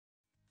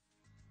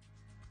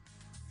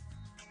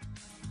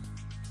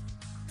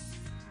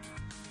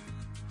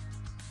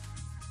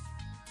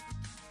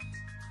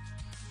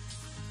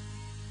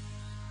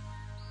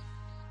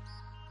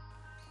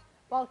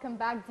Welcome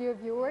back, dear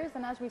viewers.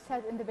 And as we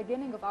said in the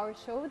beginning of our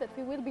show, that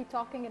we will be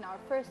talking in our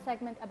first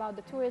segment about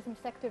the tourism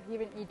sector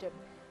here in Egypt,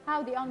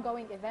 how the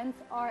ongoing events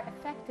are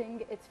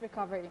affecting its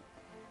recovery.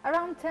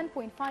 Around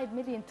 10.5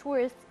 million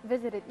tourists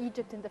visited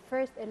Egypt in the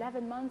first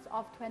 11 months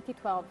of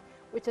 2012,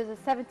 which is a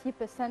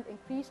 70%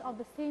 increase of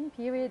the same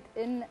period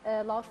in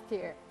last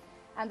year.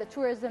 And the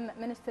tourism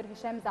minister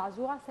Hisham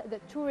Zazoua said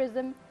that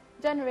tourism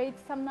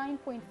generates some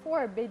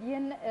 $9.4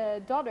 billion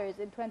in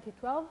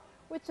 2012,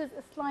 which is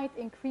a slight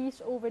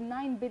increase over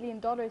 $9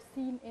 billion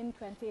seen in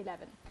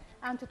 2011.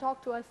 And to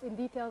talk to us in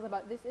details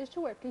about this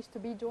issue, we're pleased to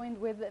be joined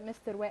with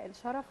Mr. Wael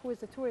Sharaf, who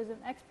is a tourism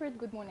expert.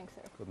 Good morning,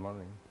 sir. Good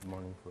morning. Good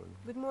morning for you.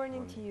 Good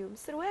morning to you.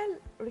 Mr. Wael,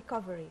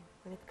 recovery,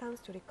 when it comes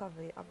to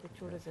recovery of the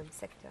tourism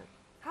sector,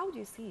 how do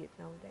you see it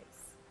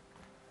nowadays?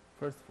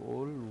 First of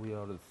all, we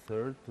are the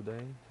 3rd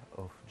today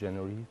of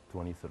January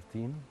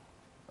 2013.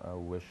 I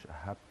wish a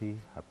happy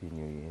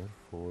New Year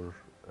for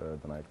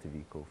the Nile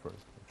TV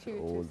co-first,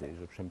 all the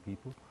Egyptian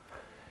people.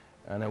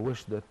 And I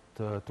wish that...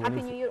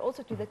 Happy New Year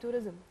also to the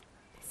tourism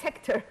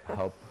sector.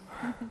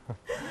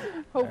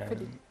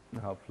 Hopefully.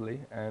 Hopefully.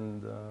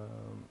 And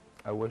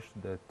I wish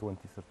that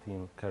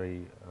 2013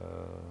 carry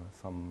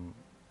some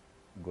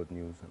good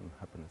news and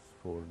happiness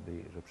for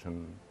the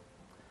Egyptian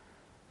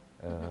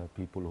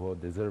people who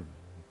deserve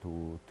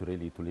to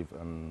really live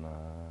in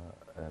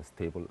a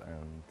stable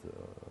and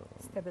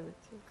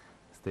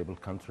stable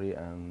country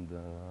and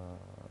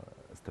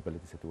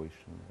stability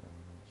situation.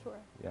 Sure.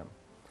 Yeah.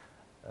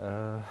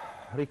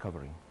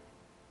 Recovery.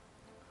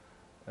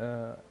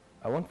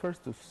 I want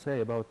first to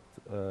say about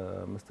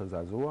Mr.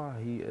 Zazoua.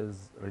 He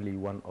is really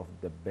one of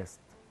the best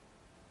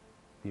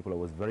people. I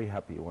was very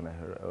happy when I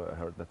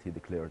heard that he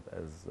declared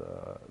as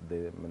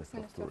the Minister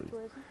of Tourism.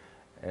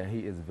 He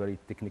is very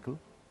technical,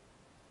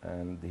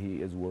 and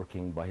he is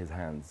working by his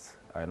hands.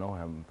 I know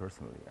him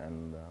personally,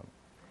 and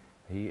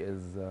he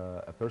is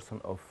a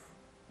person of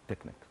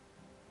technique.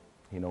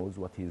 He knows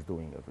what he is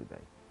doing every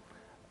day.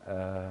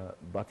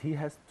 But he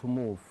has to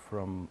move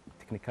from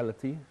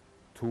technicality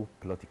to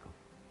political.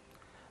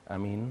 I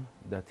mean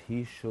that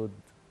he should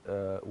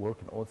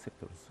work in all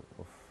sectors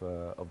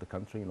of the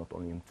country, not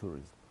only in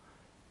tourism,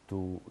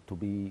 to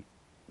be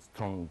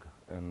strong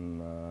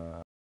in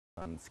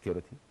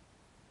security.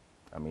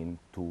 I mean,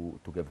 to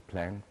give a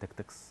plan,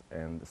 tactics,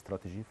 and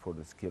strategy for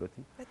the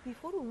security. But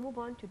before we move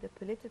on to the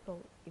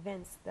political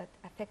events that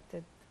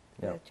affected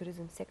the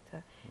tourism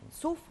sector,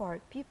 so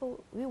far,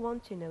 we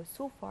want to know,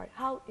 so far,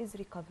 how is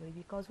recovery?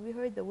 Because we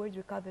heard the word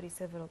recovery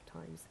several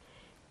times.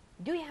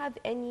 Do you have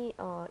any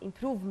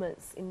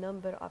improvements in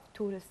number of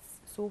tourists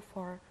so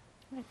far?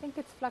 I think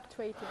it's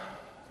fluctuating,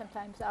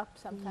 sometimes up,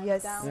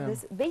 sometimes down.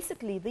 Yes,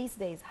 basically these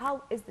days,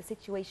 how is the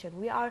situation?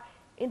 We are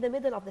in the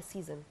middle of the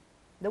season,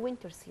 the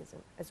winter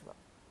season as well.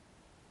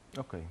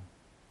 Okay.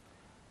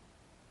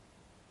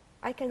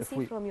 I can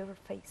see from your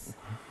face.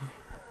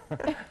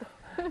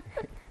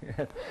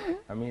 Yes.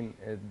 I mean,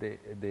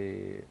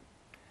 the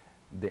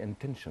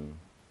intention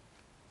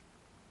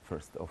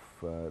first of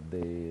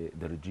the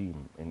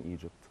regime in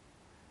Egypt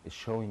is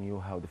showing you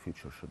how the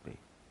future should be.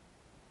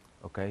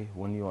 Okay,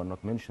 when you are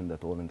not mentioned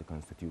at all in the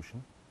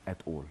constitution,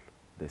 at all,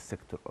 the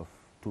sector of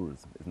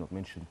tourism is not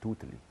mentioned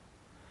totally.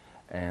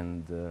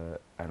 And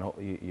I know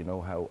you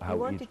know how you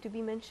want it to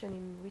be mentioned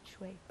in which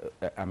way?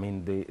 I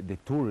mean the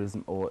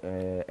tourism, or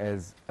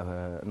as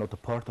not a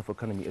part of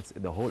economy, it's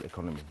the whole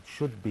economy.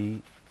 Should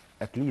be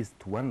at least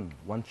one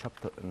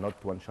chapter,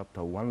 not one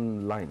chapter,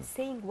 one line.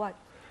 Saying what?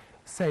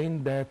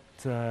 Saying that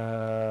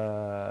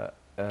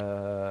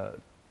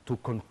to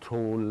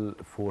control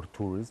for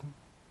tourism,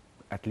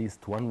 at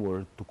least one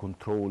word to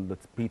control the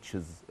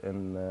speeches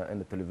in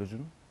the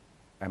television.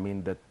 I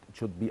mean that it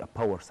should be a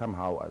power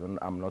somehow.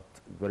 I'm not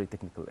very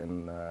technical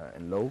in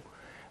law,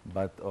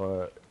 but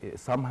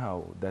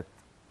somehow that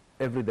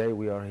every day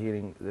we are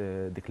hearing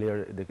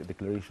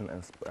declaration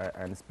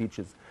and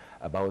speeches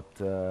about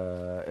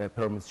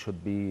permits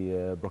should be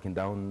broken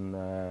down,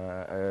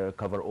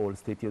 cover all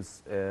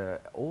status.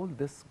 All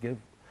this give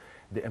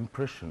the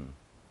impression,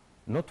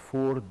 not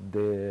for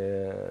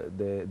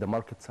the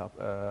markets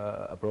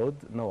abroad.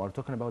 No, I'm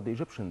talking about the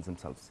Egyptians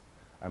themselves.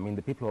 I mean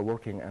the people who are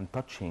working and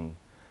touching,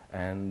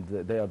 and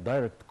they are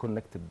direct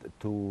connected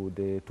to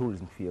the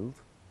tourism field.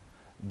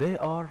 They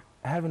are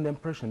having the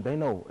impression, they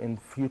know in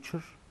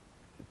future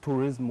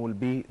tourism will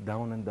be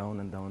down and down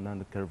and down, and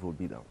the curve will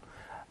be down.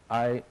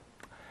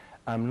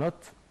 I'm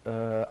not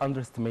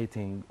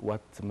underestimating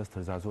what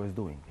Mr. Zazoua is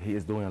doing. He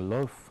is doing a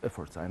lot of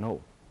efforts, I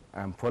know.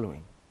 I'm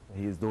following.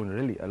 He is doing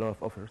really a lot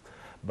of efforts,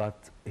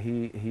 but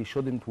he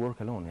shouldn't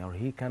work alone, or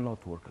he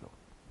cannot work alone.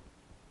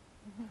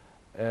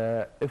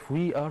 If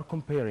we are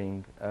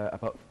comparing,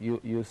 about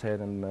you said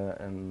in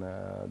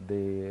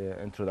the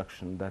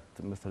introduction that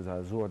Mr.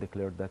 Zazoua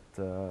declared that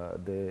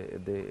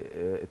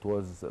it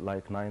was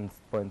like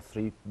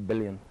 9.3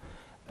 billion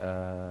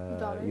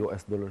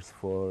US dollars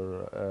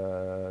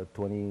for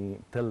 20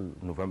 till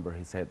November.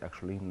 He said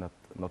actually not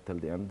till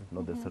the end,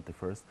 not the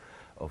 31st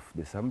of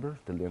December,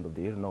 till the end of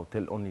the year. No,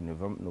 till only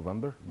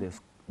November.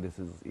 This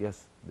is,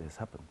 yes, this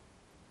happened.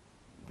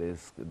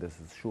 This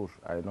is sure.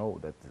 I know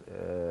that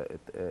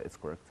it's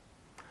correct.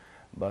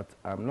 But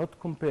I'm not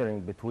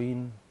comparing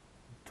between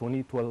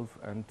 2012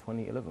 and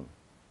 2011.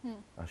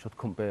 I should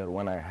compare,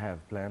 when I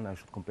have plan, I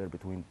should compare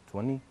between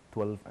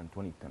 2012 and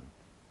 2010.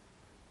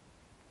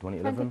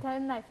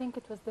 2010, I think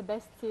it was the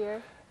best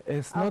year.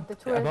 It's of not the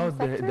tourism about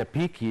sector? the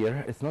peak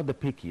year. It's not the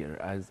peak year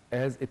as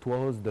it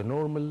was the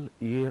normal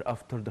year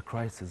after the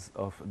crisis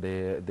of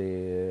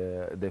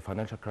the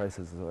financial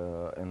crisis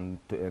in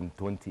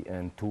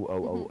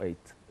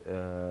 2008.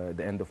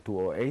 The end of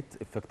 2008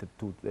 affected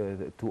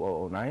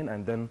 2009,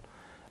 and then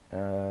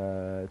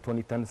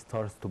 2010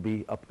 starts to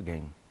be up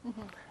again.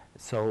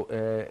 So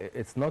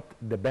it's not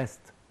the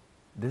best.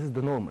 This is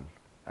the normal.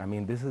 I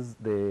mean, this is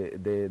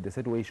the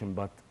situation.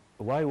 But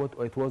why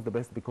it was the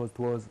best? Because it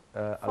was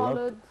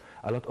a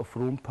lot of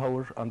room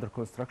power under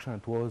construction.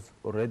 It was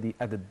already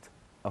added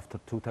after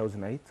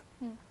 2008.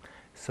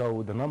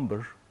 So the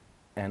number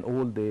and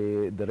all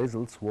the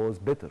results was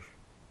better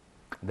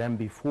than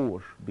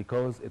before,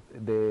 because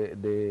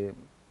the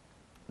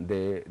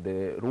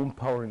room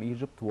power in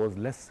Egypt was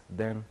less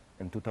than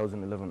in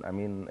 2011. I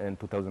mean, in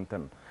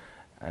 2010,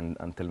 and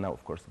until now,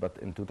 of course. But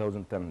in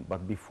 2010,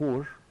 but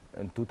before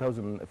in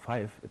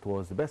 2005, it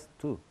was the best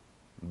too,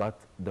 but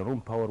the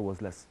room power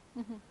was less.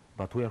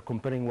 But we are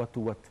comparing what to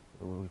what?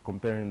 We're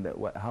comparing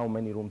how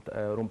many room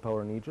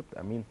power in Egypt.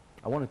 I mean,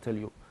 I want to tell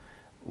you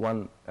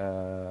one.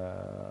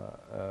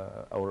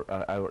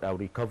 I'll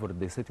recover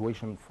the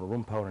situation for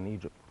room power in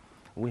Egypt.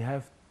 We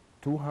have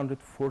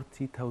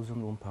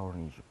 240,000 room power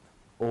in Egypt.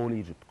 All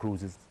Egypt,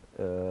 cruises,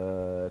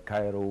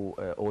 Cairo,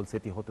 all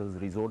city hotels,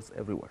 resorts,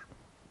 everywhere.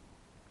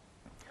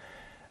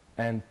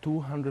 And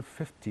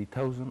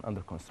 250,000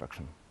 under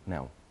construction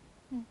now.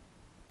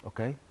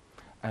 Okay?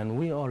 And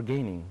we are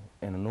gaining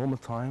in a normal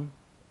time,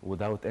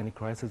 without any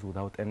crisis,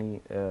 without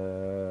any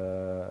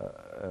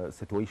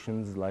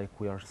situations like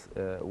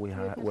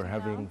we're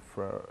having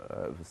for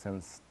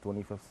since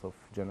 25th of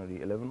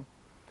January 11.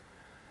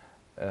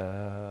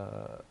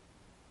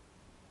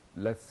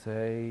 Let's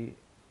say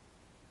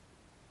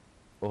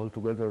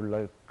altogether,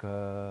 like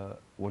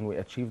when we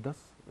achieve this,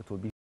 it will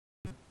be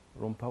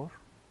room power.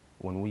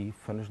 When we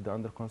finish the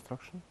under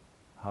construction,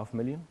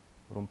 500,000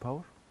 room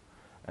power.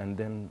 And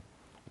then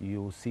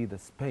you see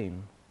that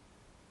Spain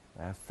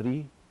has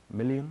 3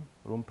 million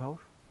room power.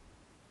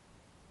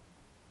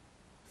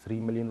 3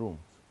 million rooms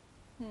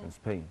in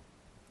Spain.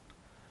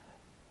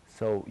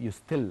 So you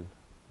still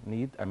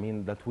need, I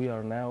mean, that we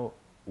are now,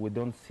 we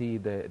don't see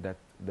that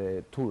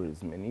the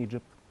tourism in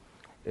Egypt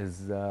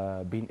is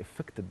being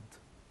affected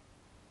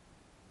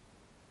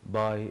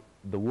by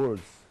the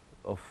words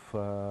of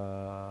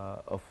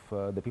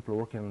the people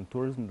working in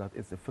tourism, that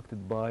is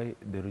affected by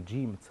the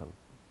regime itself.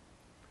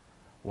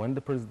 When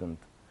the president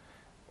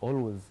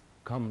always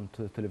come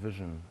to the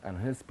television and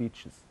his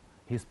speeches,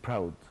 he's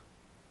proud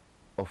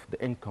of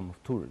the income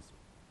of tourism,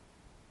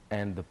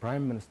 and the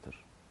prime minister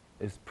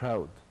is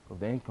proud of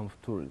the income of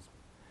tourism,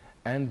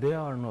 and they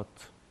are not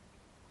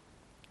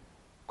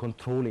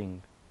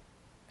controlling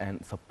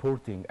and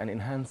supporting and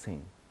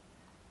enhancing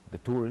the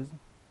tourism,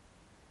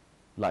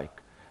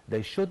 like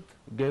they should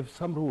give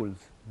some rules.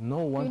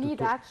 No one. You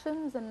need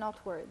actions and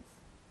not words.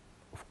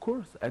 Of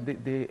course,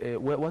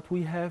 what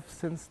we have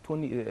since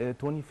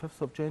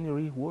 25th of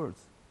January, words.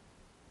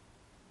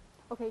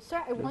 Okay,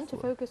 sir, I want to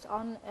focus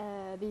on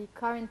the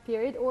current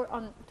period, or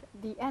on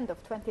the end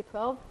of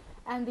 2012,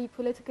 and the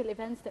political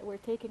events that were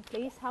taking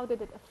place. How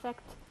did it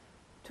affect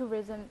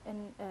tourism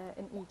in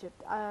Egypt?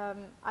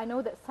 I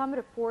know that some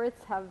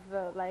reports have,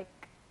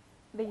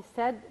 they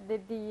said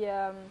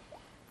that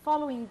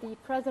following the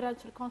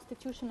presidential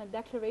constitutional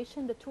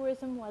declaration, the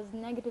tourism was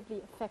negatively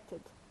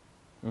affected.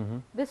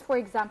 This, for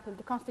example,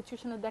 the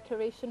constitutional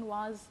declaration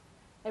was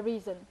a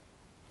reason.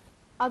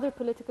 Other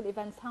political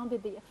events, how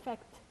did they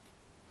affect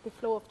the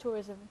flow of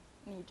tourism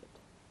in Egypt?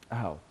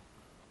 How?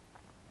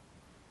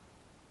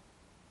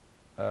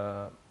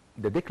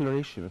 The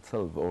declaration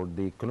itself, or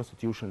the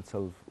constitution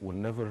itself, will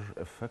never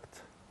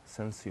affect,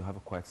 since you have a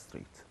quiet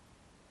street.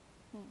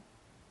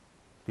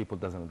 People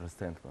doesn't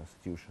understand the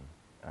constitution.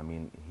 I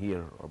mean,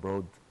 here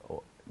abroad,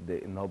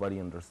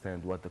 nobody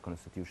understands what the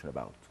constitution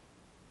about.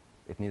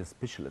 It needs a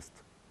specialist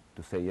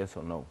to say yes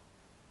or no.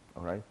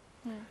 All right.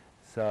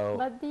 So.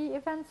 But the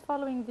events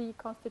following the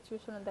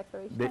constitutional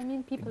declaration, I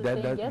mean, people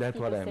saying yes,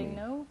 people saying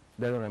no.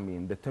 That's what I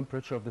mean. The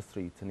temperature of the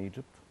streets in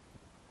Egypt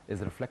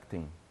is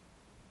reflecting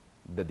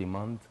the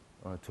demand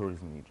on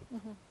tourism in Egypt.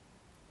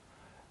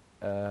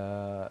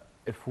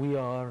 If we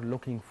are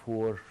looking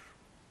for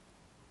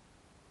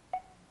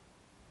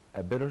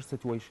a better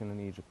situation in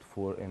Egypt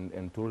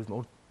in tourism,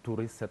 or to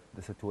reset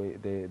the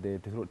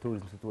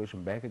tourism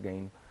situation back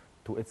again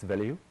to its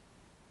value,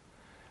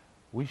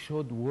 we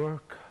should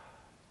work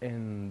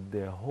in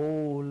the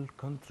whole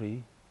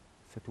country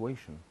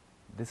situation.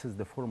 This is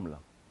the formula.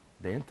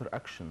 The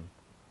interaction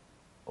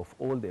of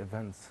all the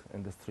events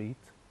in the street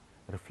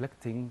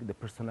reflecting the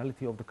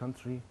personality of the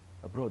country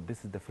abroad.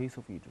 This is the face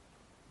of Egypt.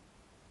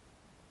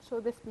 So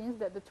this means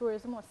that the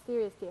tourism was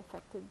seriously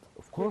affected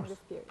of course, during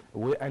this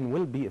period. And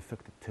will be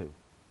affected too.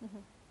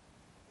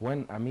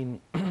 When, I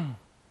mean,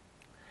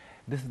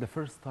 this is the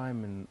first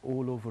time in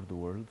all over the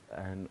world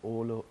and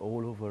all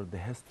over the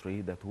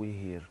history that we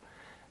hear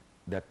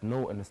that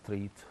no in the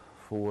street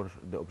for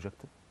the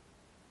objective,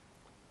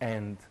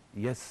 and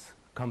yes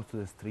come to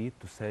the street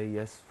to say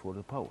yes for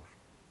the power.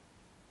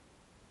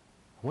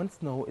 Once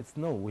no, it's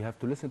no. We have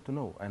to listen to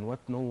no, and what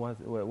no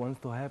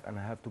wants to have, and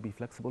I have to be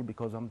flexible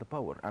because I'm the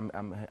power.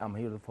 I'm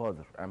here the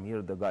father. I'm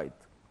here the guide.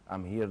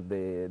 I'm here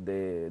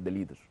the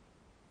leader.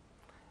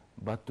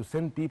 But to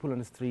send people on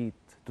the street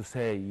to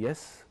say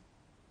yes,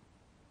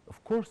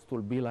 of course it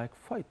will be like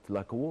fight,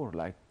 like a war,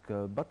 like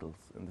battles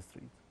in the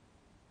street.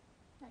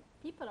 Like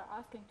people are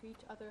asking to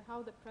each other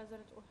how the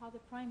president or how the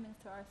prime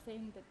minister are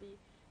saying that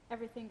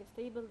everything is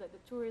stable, that the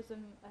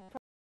tourism,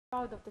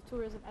 proud of the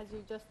tourism as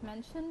you just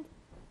mentioned,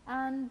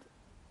 and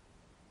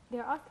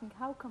they're asking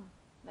how come?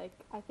 Like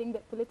I think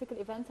that political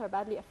events are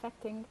badly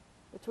affecting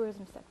the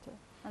tourism sector,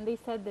 and they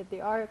said that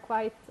they are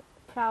quite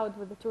proud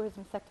with the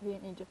tourism sector here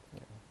in Egypt.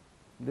 Yeah.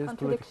 There's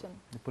Contradiction.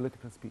 The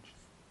political speeches.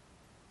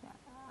 Yeah.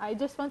 I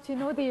just want to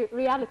know the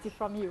reality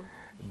from you.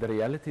 The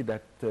reality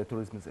that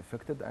tourism is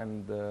affected,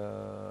 and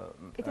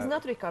it is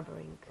not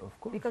recovering. Of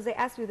course. Because I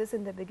asked you this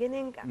in the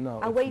beginning,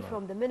 no, away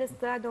from the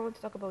minister. I don't want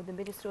to talk about the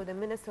minister or the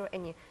minister or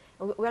any.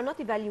 We are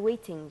not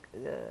evaluating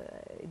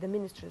the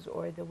ministers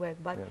or the work,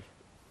 but yes.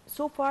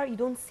 So far you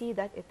don't see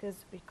that it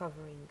is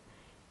recovering.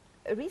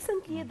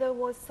 Recently there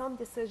was some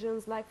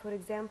decisions, like for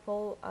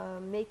example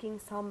making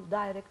some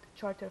direct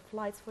charter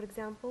flights, for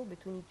example,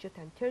 between Egypt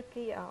and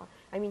Turkey,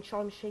 I mean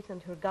Sharm el-Sheikh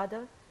and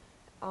Hurghada.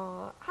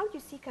 How do you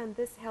see can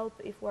this help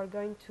if we are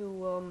going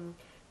to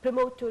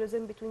promote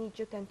tourism between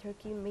Egypt and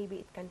Turkey? Maybe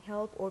it can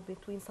help, or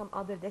between some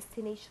other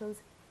destinations.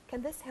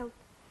 Can this help?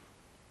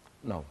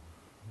 No,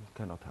 it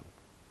cannot help.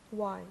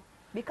 Why?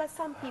 Because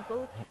some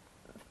people,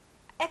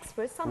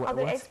 experts, some Wha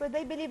other what's experts,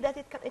 they believe that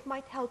it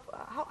might help.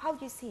 How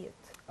do you see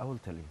it? I will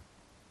tell you.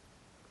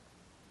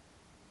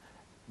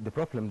 The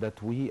problem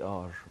that we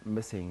are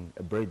missing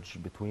a bridge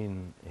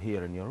between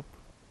here in Europe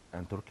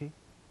and Turkey,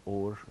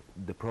 or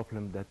the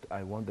problem that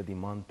I want the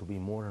demand to be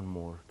more and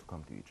more to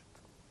come to Egypt.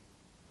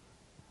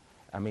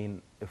 I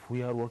mean, if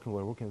we are working,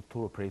 we're working with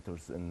tour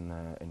operators in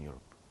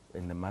Europe,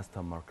 in the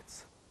master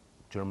markets,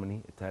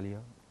 Germany, Italy,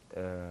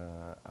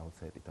 I would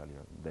say Italy,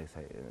 they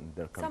say in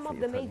their country. Some of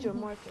the Italy. major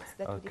markets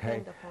that we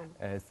depend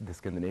upon. The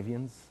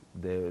Scandinavians,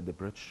 the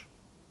British,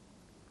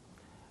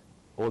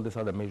 all these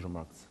other major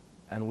markets.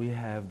 And we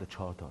have the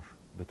charter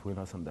between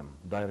us and them,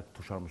 direct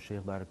to Sharm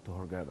el-Sheikh, direct to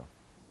Hurghada,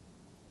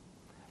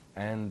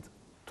 and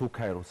to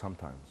Cairo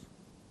sometimes.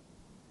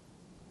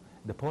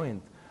 The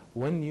point,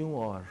 when you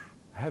are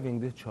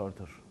having this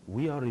charter,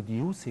 we are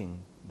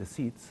reducing the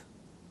seats,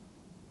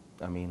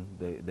 I mean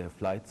the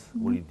flights,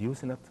 we're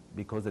reducing it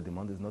because the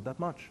demand is not that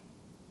much.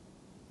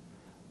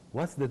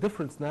 What's the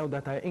difference now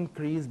that I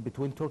increase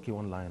between Turkey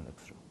one line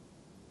extra?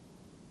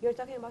 You're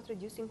talking about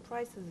reducing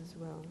prices as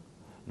well.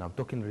 Now I'm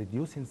talking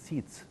reducing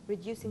seats.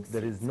 Reducing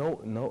there seats. Is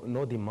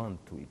no demand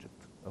to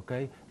Egypt,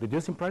 okay?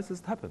 Reducing prices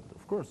happened,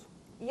 of course.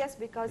 Yes,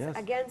 because yes.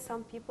 Again,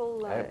 some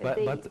people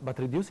but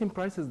reducing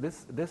prices,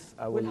 this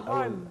I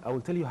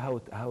will tell you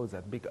how is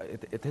that big.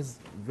 It is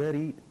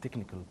very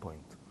technical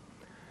point.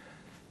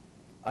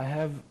 I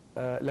have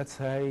let's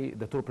say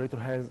the tour operator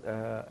has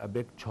a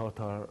big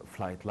charter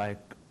flight,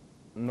 like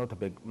not a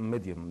big,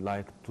 medium,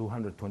 like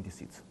 220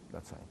 seats,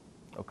 let's say.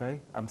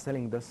 Okay, I'm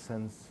selling this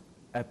since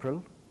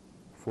April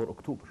for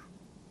October.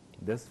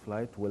 This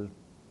flight will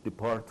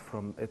depart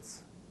from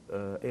its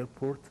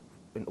airport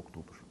in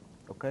October.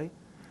 Okay.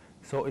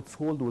 So it's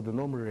sold with the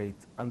normal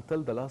rate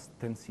until the last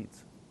 10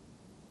 seats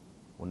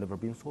will never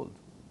be sold.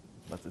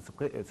 But it's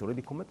okay, it's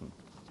already commitment.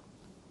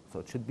 So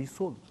it should be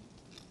sold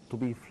to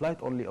be flight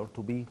only or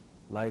to be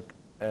like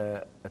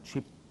a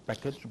cheap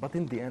package. But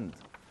in the end,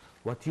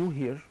 what you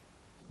hear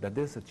that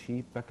there's a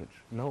cheap package.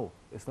 No,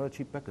 it's not a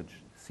cheap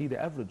package. See the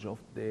average of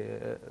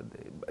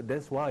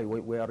that's why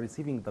we are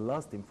receiving the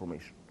last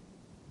information.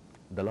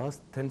 The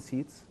last 10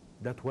 seats,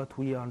 that's what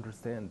we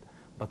understand.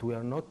 But we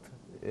are not,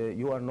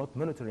 you are not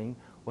monitoring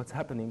what's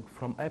happening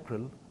from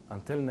April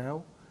until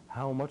now,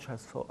 how much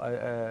has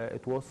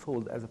it was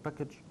sold as a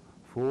package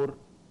for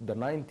the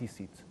 90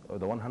 seats or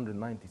the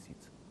 190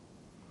 seats.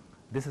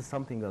 This is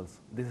something else.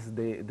 This is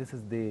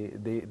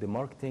the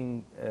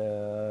marketing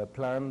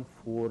plan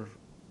for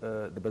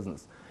the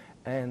business,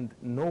 and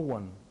no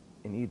one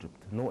in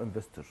Egypt, no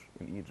investor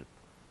in Egypt,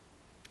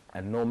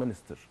 and no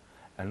minister,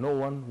 and no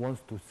one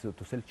wants to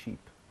sell cheap.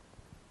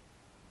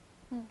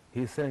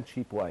 He's selling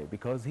cheap. Why?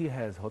 Because he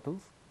has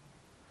hotels.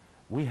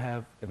 We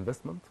have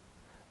investment.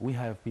 We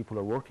have people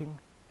are working,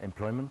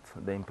 employment.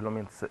 The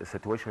employment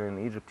situation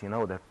in Egypt, you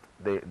know that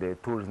the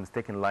tourism is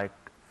taking like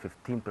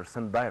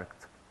 15%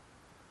 direct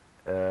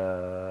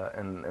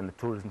in the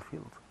tourism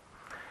field.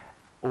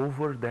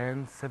 Over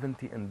than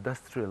 70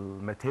 industrial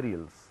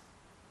materials,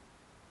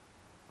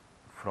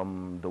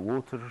 from the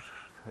water,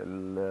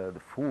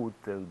 the food,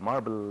 the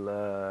marble,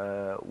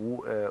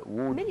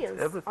 wood,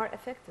 millions everything are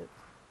affected.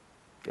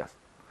 Yes.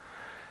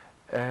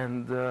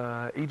 And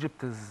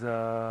Egypt is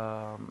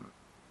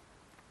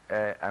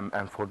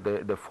and for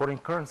the foreign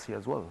currency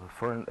as well,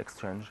 foreign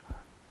exchange,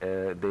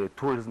 the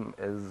tourism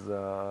is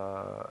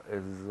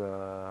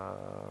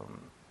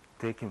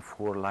taking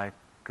for like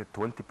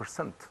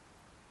 20%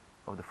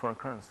 of the foreign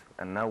currency,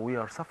 and now we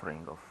are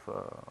suffering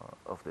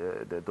of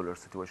the dollar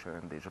situation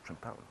and the Egyptian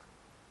pound.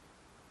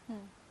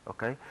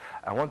 Okay,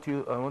 I want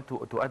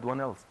to add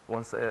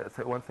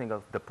one thing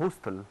else. The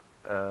postal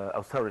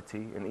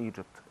authority in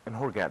Egypt, in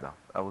Hurghada,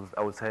 I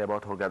will say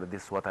about Hurghada,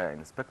 this is what I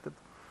inspected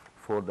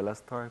for the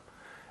last time,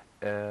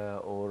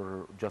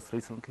 or just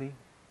recently,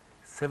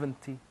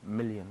 70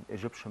 million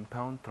Egyptian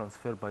pound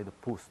transferred by the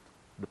post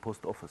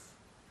office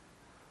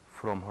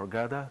from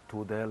Hurghada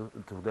to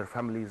their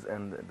families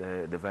and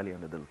the valley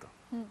and the delta.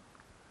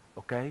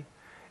 Okay,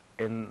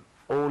 in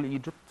all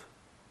Egypt,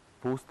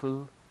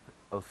 postal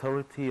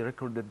authority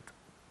recorded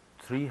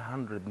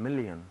 300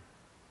 million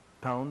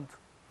pound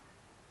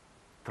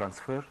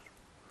transfer,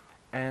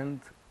 and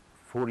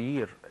for a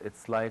year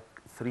it's like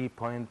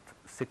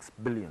 3.6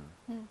 billion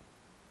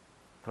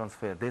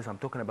transfer. This I'm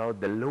talking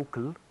about the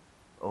local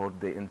or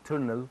the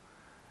internal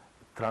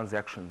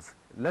transactions.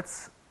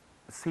 Let's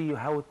see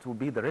how it will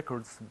be the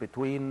records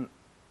between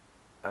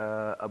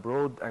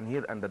abroad and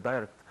here and the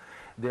direct.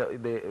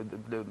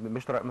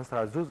 Mr.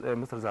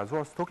 Zazour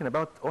was talking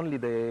about only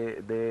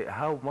the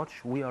how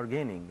much we are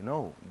gaining.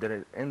 No,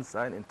 there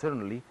inside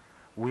internally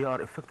we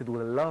are affected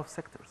with a lot of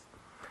sectors.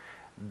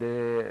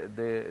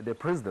 The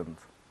president,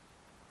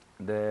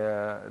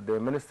 the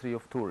Ministry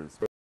of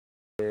Tourism,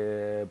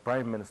 the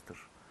Prime Minister,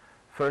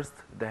 first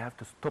they have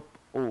to stop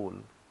all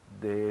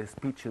the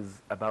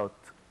speeches about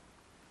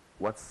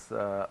what's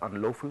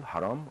unlawful,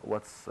 haram,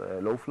 what's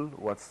lawful,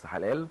 what's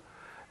halal,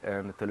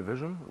 and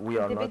television. We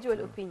are individual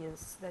not,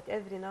 opinions that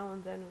every now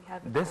and then we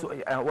have. This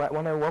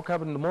when I wake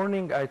up in the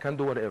morning, I can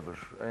do whatever.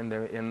 In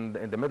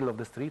the middle of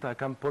the street, I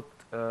can put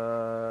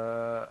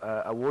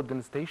a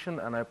wooden station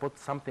and I put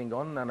something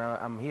on, and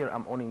I'm here.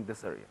 I'm owning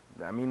this area.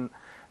 I mean,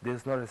 this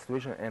is not a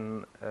situation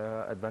in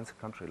advanced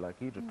country like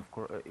Egypt. Of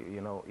course,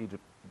 you know,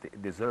 Egypt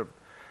deserved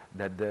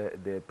that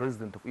the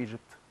president of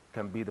Egypt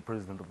can be the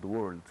president of the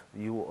world.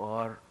 You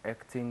are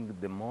acting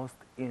the most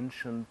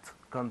ancient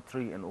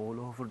country in all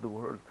over the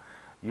world.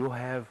 You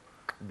have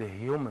the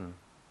human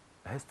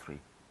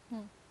history.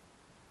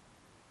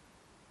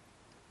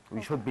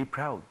 We should be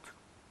proud.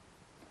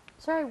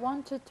 So I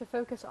wanted to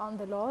focus on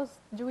the laws.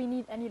 Do we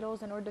need any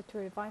laws in order to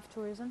revive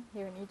tourism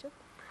here in Egypt?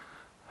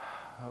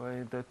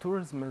 The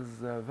tourism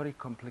is a very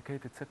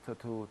complicated sector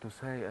to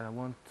say. I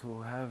want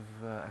to have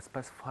a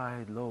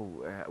specified law.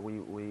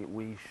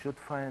 We should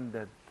find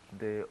that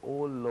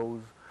all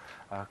laws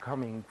are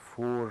coming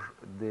for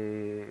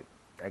the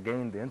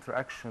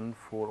interaction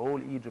for all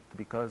Egypt,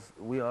 because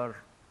we are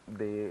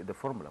the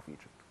formula of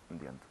Egypt in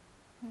the end.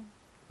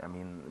 I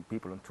mean,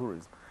 people in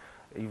tourism,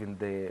 even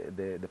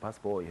the pass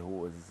boy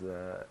who is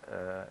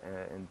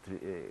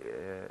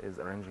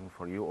arranging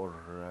for you or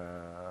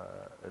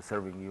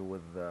serving you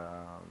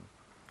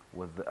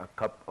with a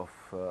cup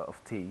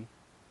of tea,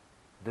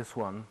 this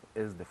one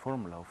is the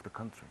formula of the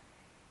country.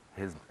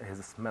 His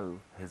smell,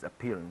 his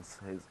appearance,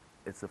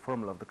 it's the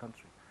formula of the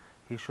country.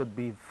 He should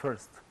be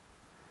first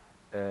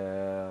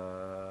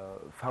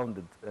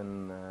founded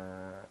in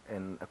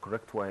a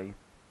correct way.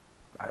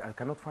 I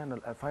cannot find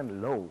a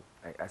law,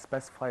 a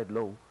specified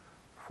law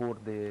for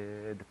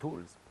the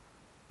tourism.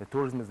 The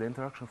tourism is the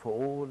interaction for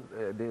all,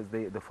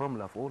 the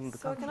formula of all the country.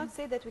 So I cannot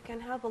say that we can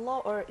have a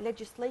law or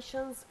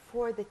legislations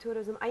for the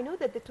tourism. I know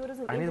that the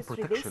tourism industry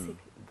need a protection.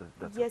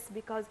 Yes,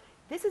 because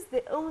this is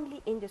the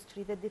only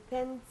industry that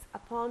depends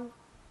upon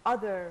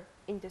other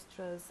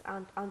industries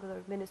and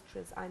other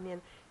ministries. I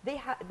mean, the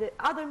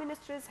other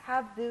ministries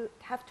have to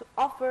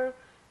offer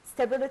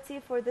stability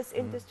for this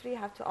industry,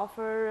 have to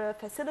offer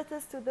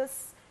facilities to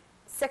this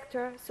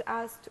sector so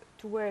as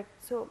to work.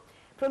 So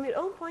from your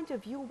own point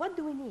of view, what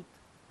do we need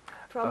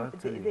from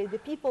the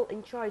people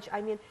in charge?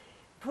 I mean,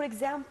 for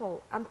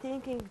example, I'm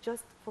thinking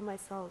just for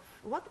myself,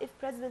 what if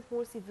President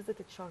Morsi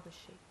visited Sharm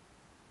el-Sheikh?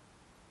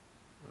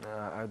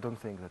 I don't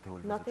think that he will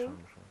Nothing?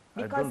 visit Sharm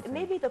el-Sheikh. Because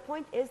maybe the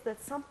point is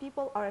that some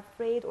people are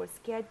afraid or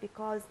scared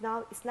because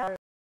now Islam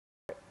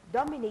are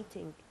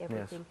dominating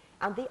everything,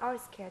 yes, and they are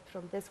scared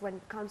from this when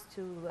it comes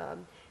to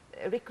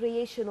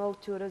recreational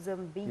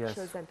tourism, beaches,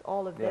 yes, and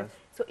all of yes, this.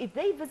 So if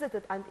they visit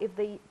it and if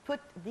they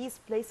put these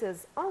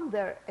places on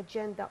their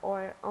agenda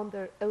or on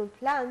their own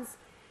plans,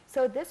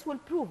 so this will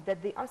prove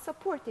that they are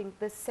supporting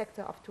this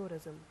sector of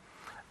tourism.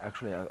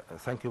 Actually,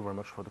 thank you very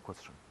much for the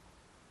question.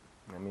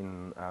 I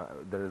mean,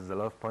 there is a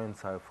lot of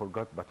points I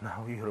forgot, but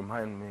now you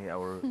remind me,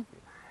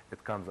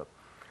 it comes up.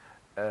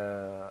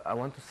 I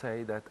want to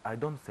say that I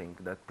don't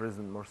think that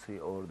President Morsi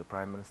or the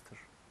Prime Minister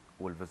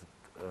will visit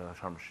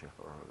Sharm el-Sheikh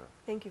or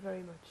Thank you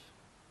very much.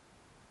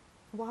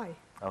 Why?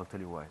 I'll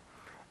tell you why.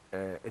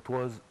 It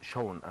was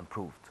shown and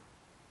proved.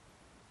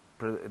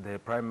 The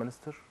Prime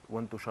Minister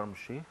went to Sharm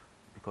el-Sheikh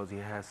because he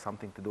has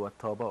something to do at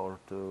Taba,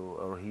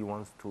 or he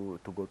wants to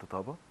go to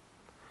Taba.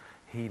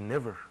 He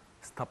never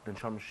stopped in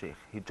Sharm el-Sheikh.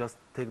 He just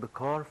take the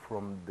car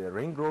from the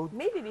ring road.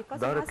 Maybe because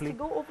directly. he has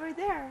to go over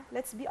there.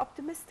 Let's be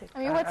optimistic. I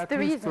mean, what's At the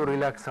least reason? to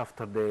relax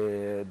after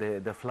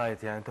the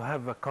flight, yeah, and to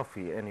have a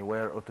coffee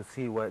anywhere, or to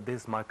see what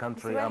this is my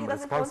country. why he I'm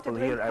doesn't want to responsible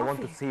drink here. I want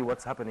to coffee. see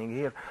what's happening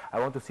here. I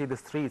want to see the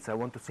streets. I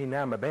want to see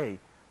Nama Bay.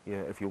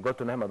 Yeah, if you go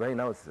to Nama Bay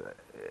now,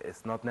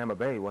 it's not Nama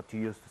Bay what you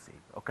used to see.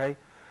 Okay,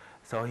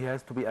 so he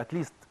has to be at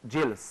least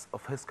jealous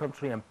of his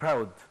country and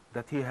proud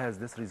that he has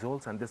these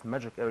results and these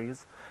magic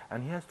areas,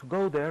 and he has to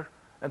go there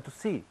and to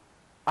see.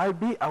 I'll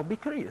be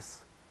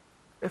curious.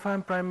 If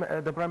I'm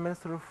the prime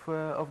minister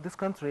of this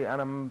country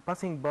and I'm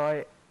passing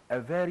by a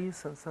very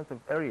sensitive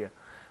area,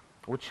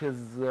 which is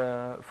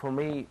for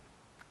me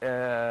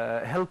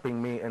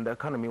helping me in the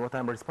economy, what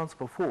I'm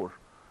responsible for,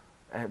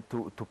 and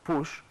to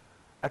push,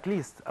 at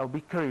least I'll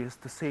be curious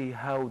to see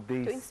how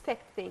these... To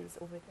inspect things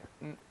over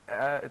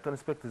there. To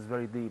inspect is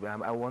very deep.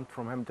 I want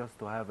from him just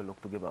to have a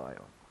look, to give an eye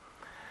on.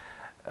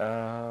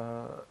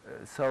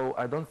 So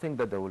I don't think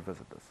that they will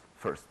visit us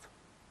first.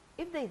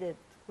 If they did,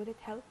 would it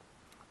help?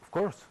 Of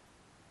course.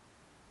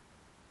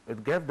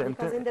 It gave the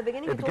Because in the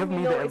beginning you it told gave me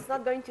me no, the it's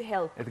not going to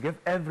help. It gave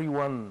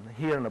everyone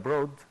here and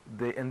abroad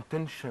the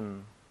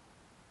intention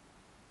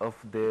of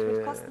the... It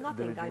will cost the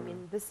nothing. I regime.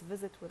 mean, this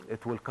visit will...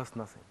 It will cost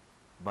nothing,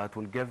 but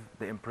will give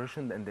the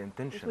impression and the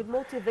intention. It would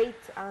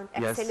motivate and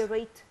Yes.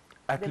 accelerate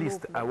At the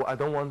least movement. I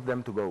don't want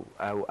them to go.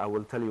 I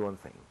will tell you one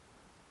thing.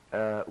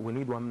 We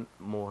need one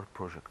more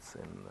project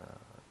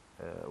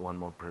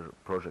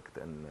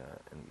in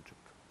Egypt.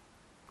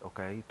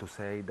 Okay, to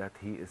say that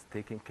he is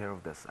taking care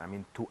of this. I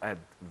mean, to add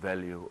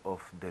value of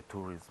the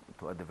tourism,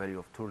 to add the value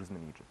of tourism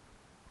in Egypt.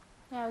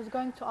 Yeah, I was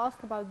going to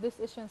ask about this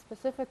issue in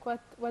specific.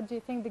 What do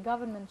you think the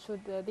government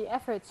should, the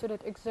efforts should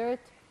it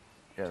exert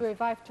Yes. to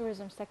revive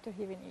tourism sector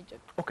here in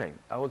Egypt? Okay,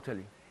 I will tell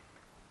you.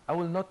 I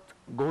will not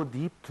go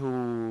deep to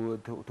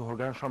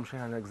Hurghada Sharm el-Sheikh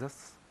and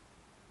exists.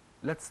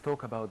 Let's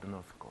talk about the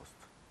North Coast.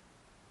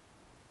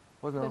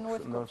 What The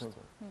North Coast.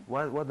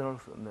 What the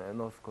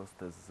North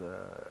Coast is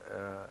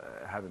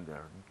having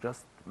there?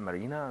 Just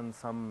marina and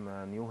some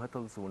new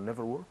hotels will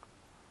never work?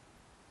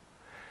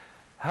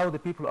 How the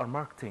people are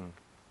marketing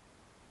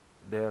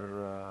their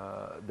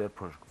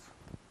projects?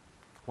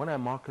 When I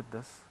market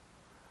this,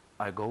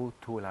 I go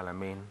to Al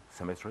Alamein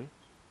Cemetery,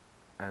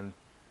 and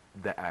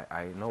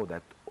I know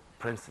that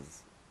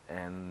princes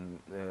and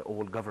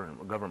all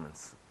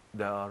governments,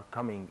 they are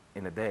coming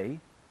in a day,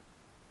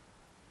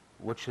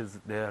 which is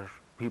their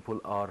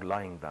people are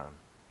lying down,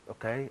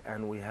 okay?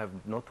 And we have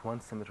not one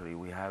cemetery,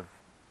 we have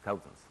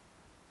thousands,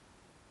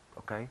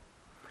 okay?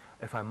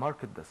 If I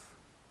market this,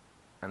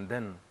 and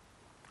then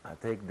I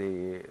take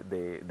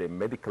the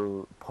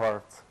medical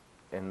part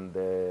in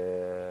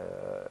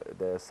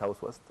the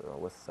southwest,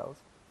 west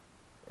south,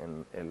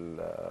 in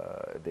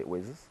the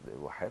Oasis, the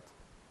Wahat,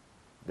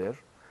 there,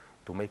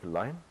 to make a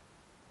line,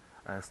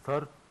 and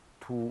start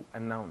to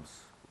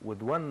announce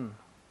with one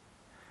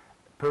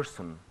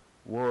person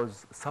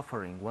was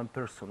suffering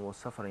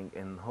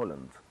in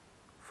Holland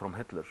from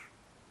Hitler.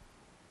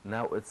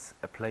 Now it's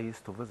a place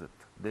to visit.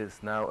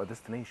 There's now a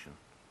destination.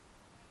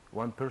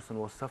 One person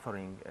was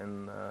suffering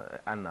in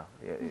Anna.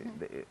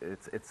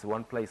 It's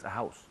one place, a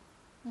house.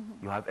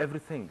 You have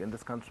everything in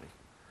this country.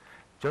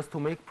 Just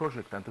to make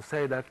project and to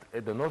say that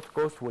the North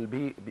Coast will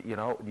be, you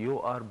know, you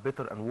are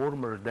better and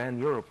warmer than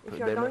Europe. If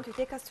you're going to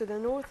take us to the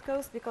North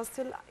Coast, because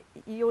still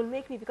you will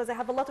make me, because I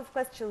have a lot of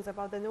questions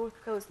about the North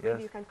Coast. Yes.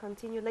 Maybe you can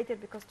continue later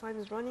because time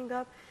is running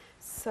up.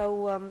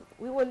 So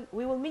we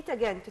will meet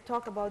again to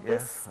talk about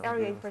this I'll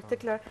area be in on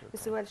particular. time.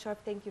 Mr. Wael Sharaf,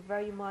 thank you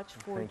very much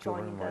for Thank you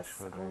very joining much us.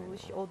 for I joining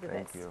wish me. you all the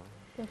Thank best. you.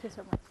 Thank you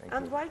so much. Thank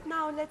And you. right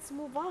now, let's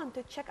move on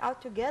to check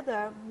out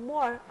together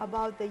more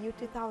about the year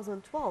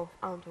 2012.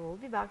 And we'll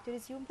be back to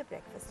resume the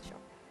breakfast show.